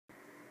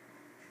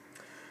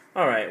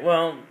Alright,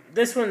 well,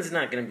 this one's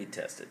not going to be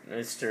tested.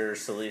 Mr.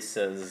 Solis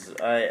says,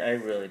 I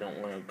really don't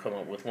want to come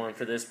up with one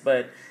for this,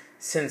 but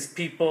since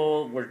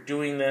people were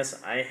doing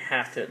this, I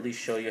have to at least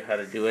show you how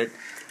to do it.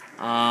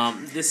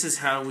 This is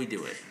how we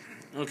do it.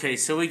 Okay,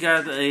 so we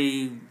got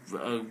a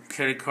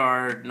credit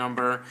card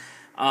number.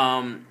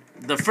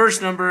 The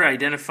first number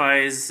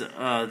identifies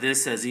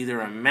this as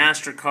either a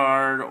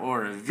MasterCard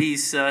or a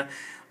Visa.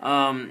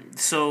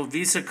 So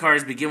Visa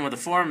cards begin with a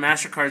 4,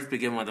 MasterCards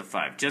begin with a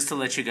 5, just to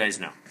let you guys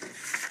know.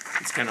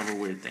 It's kind of a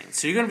weird thing.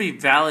 So you're going to be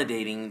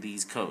validating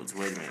these codes.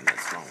 Wait a minute,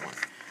 that's the wrong one.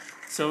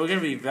 So we're going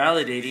to be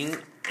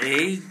validating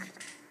a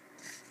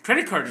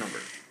credit card number,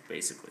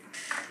 basically.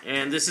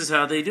 And this is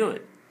how they do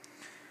it.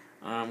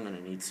 I'm going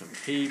to need some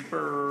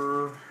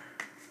paper.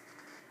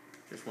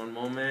 Just one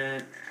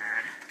moment.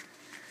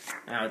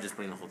 I'll just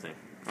bring the whole thing.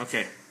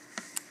 Okay.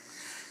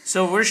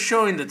 So we're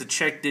showing that the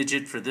check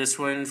digit for this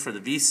one, for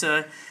the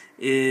Visa,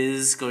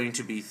 is going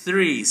to be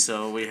 3.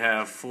 So we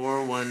have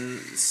 4, 1,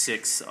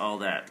 6, all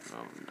that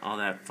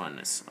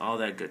funness, all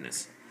that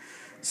goodness.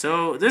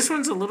 So this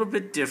one's a little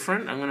bit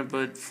different. I'm going to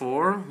put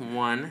 4,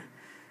 1,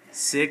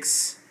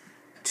 6,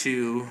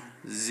 2,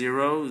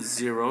 0,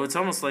 0. It's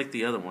almost like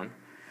the other one.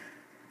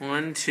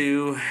 1,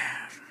 2,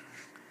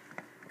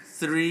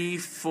 3,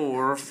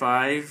 4,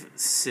 5,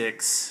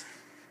 6,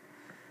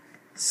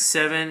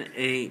 7,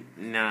 8,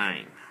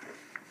 9.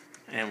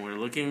 And we're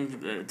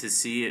looking to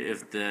see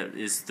if that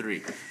is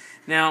 3.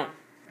 Now,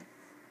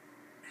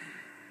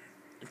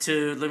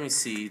 let me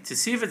see. To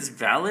see if it's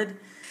valid,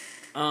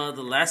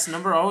 the last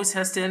number always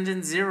has to end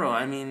in 0.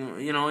 I mean,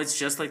 you know, it's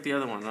just like the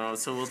other one.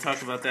 So we'll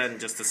talk about that in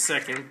just a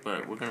second,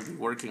 but we're going to be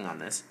working on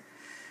this.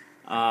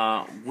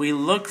 We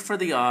look for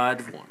the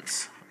odd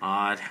ones.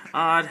 Odd,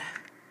 odd,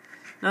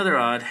 another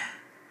odd,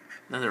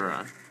 another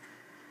odd.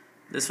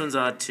 This one's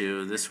odd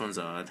too. This one's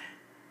odd.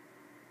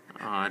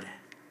 Odd,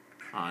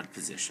 odd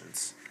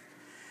positions.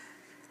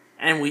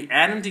 And we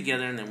add them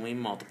together and then we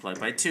multiply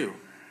by 2.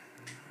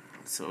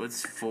 So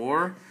it's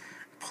 4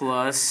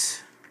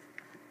 plus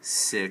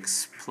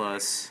 6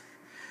 plus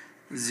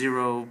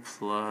 0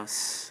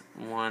 plus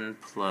 1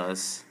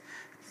 plus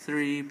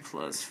 3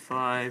 plus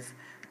 5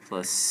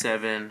 plus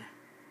 7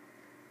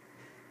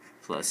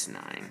 plus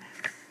 9.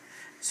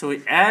 So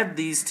we add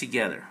these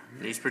together,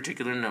 these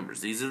particular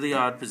numbers. These are the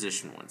odd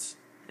position ones.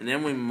 And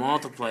then we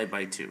multiply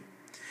by 2.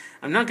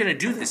 I'm not going to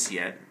do this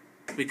yet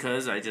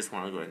because I just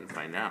want to go ahead and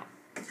find out.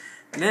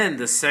 And then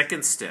the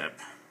second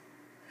step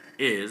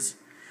is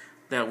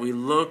that we're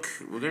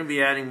going to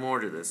be adding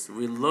more to this.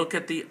 We look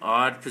at the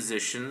odd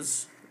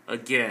positions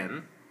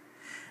again,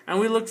 and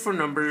we look for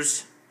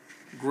numbers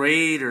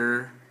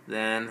greater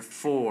than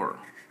 4.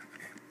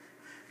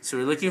 So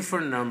we're looking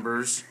for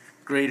numbers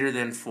greater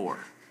than 4.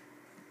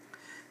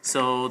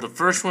 So the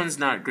first one's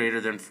not greater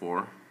than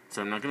 4,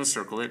 so I'm not going to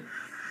circle it.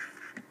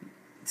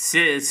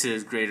 6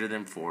 is greater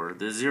than 4.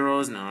 The 0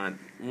 is not.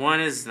 1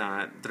 is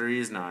not. 3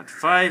 is not.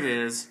 5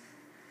 is.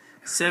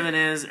 7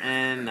 is.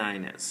 And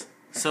 9 is.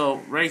 So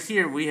right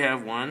here we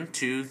have 1,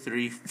 2,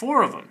 3,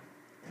 4 of them.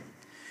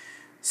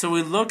 So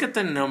we look at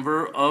the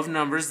number of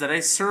numbers that I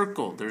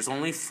circled. There's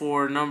only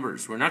 4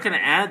 numbers. We're not going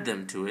to add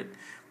them to it.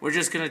 We're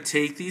just going to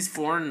take these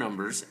 4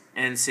 numbers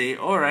and say,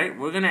 alright,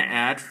 we're going to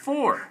add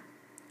 4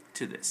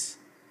 to this.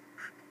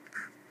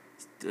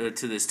 To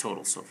this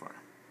total so far.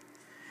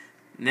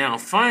 Now,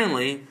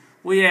 finally,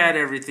 we add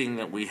everything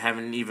that we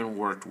haven't even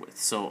worked with.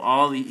 So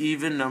all the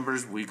even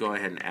numbers we go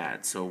ahead and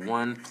add. So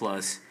 1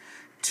 plus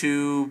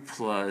 2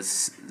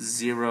 plus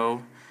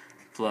 0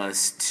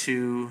 plus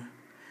 2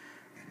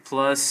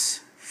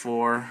 plus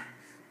 4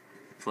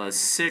 plus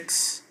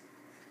 6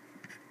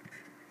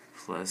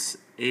 plus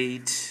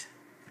 8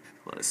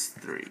 plus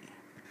 3.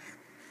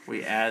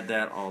 We add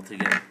that all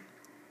together.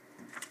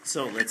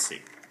 So let's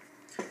see.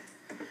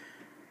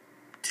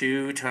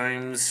 2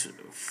 times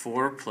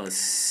 4 plus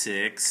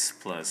 6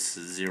 plus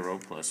 0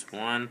 plus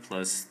 1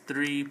 plus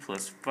 3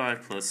 plus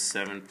 5 plus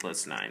 7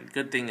 plus 9.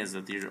 Good thing is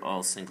that these are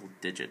all single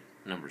digit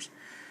numbers.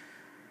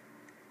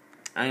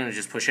 I'm going to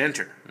just push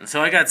enter. And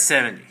so I got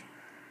 70.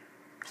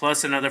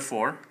 Plus another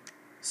 4,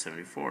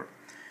 74.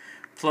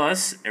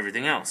 Plus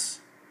everything else.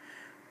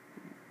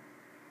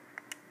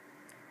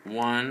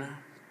 1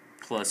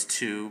 plus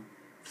 2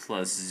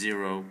 plus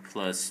 0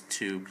 plus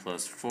 2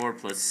 plus 4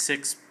 plus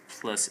 6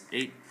 plus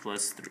 8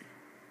 plus 3.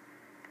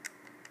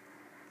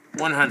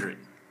 100.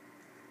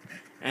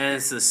 And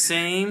it's the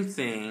same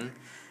thing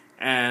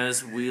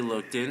as we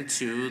looked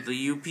into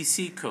the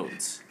UPC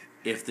codes.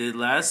 If the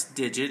last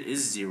digit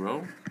is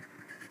 0,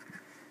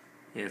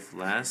 if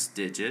last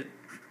digit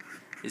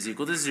is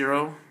equal to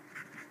 0,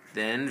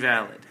 then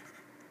valid.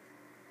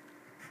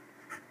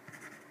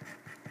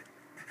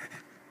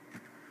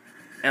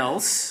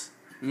 Else,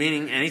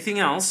 meaning anything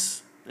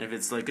else, if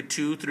it's like a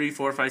 2, 3,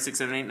 4, 5, 6,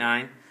 7, 8,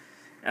 9,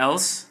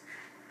 else,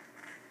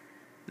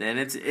 then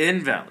it's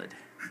invalid.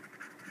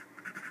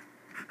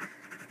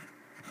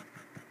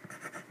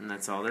 And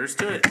that's all there is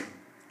to it.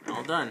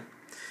 All done.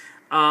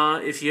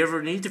 If you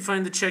ever need to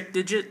find the check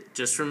digit,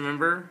 just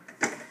remember,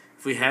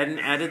 if we hadn't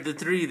added the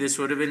 3, this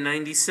would have been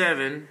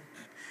 97.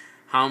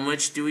 How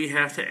much do we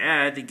have to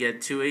add to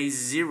get to a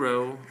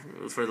 0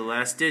 for the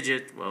last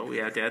digit? Well, we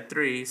have to add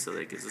 3, so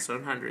that gives us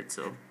 100.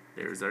 So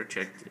there's our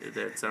check.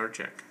 That's our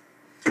check.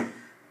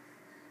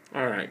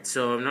 Alright,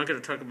 so I'm not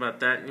going to talk about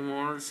that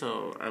anymore,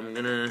 so I'm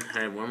going to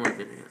have one more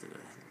video to go.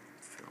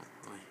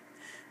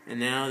 And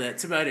now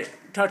that's about it.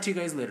 Talk to you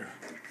guys later.